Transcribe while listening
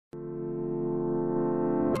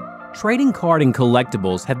Trading card and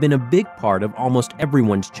collectibles have been a big part of almost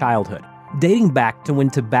everyone's childhood, dating back to when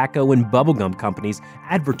tobacco and bubblegum companies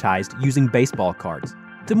advertised using baseball cards,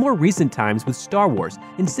 to more recent times with Star Wars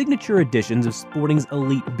and signature editions of sporting's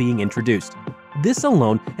Elite being introduced. This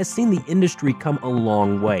alone has seen the industry come a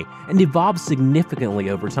long way and evolve significantly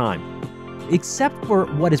over time. Except for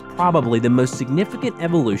what is probably the most significant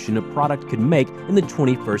evolution a product could make in the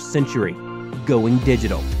 21st century, going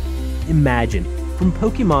digital. Imagine, from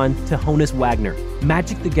Pokemon to Honus Wagner,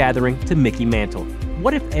 Magic the Gathering to Mickey Mantle.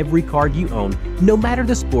 What if every card you own, no matter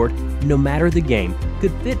the sport, no matter the game,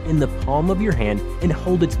 could fit in the palm of your hand and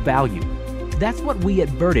hold its value? That's what we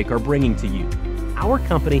at Burdick are bringing to you. Our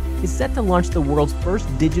company is set to launch the world's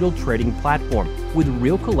first digital trading platform with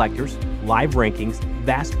real collectors, live rankings,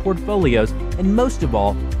 vast portfolios, and most of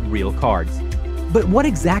all, real cards. But what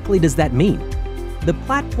exactly does that mean? The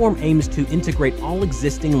platform aims to integrate all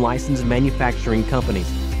existing licensed manufacturing companies.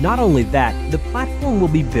 Not only that, the platform will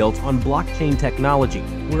be built on blockchain technology,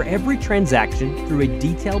 where every transaction through a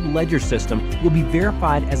detailed ledger system will be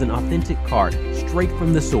verified as an authentic card, straight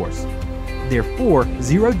from the source. Therefore,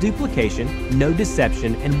 zero duplication, no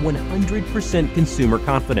deception, and 100% consumer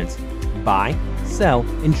confidence. Buy, sell,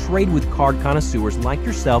 and trade with card connoisseurs like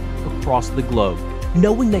yourself across the globe,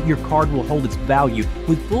 knowing that your card will hold its value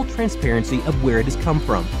with full transparency of where it has come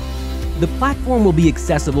from. The platform will be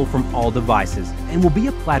accessible from all devices and will be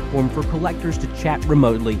a platform for collectors to chat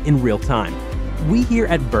remotely in real time. We here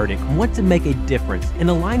at Burdick want to make a difference and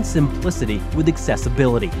align simplicity with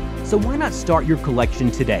accessibility. So why not start your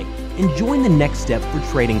collection today and join the next step for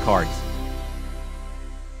trading cards?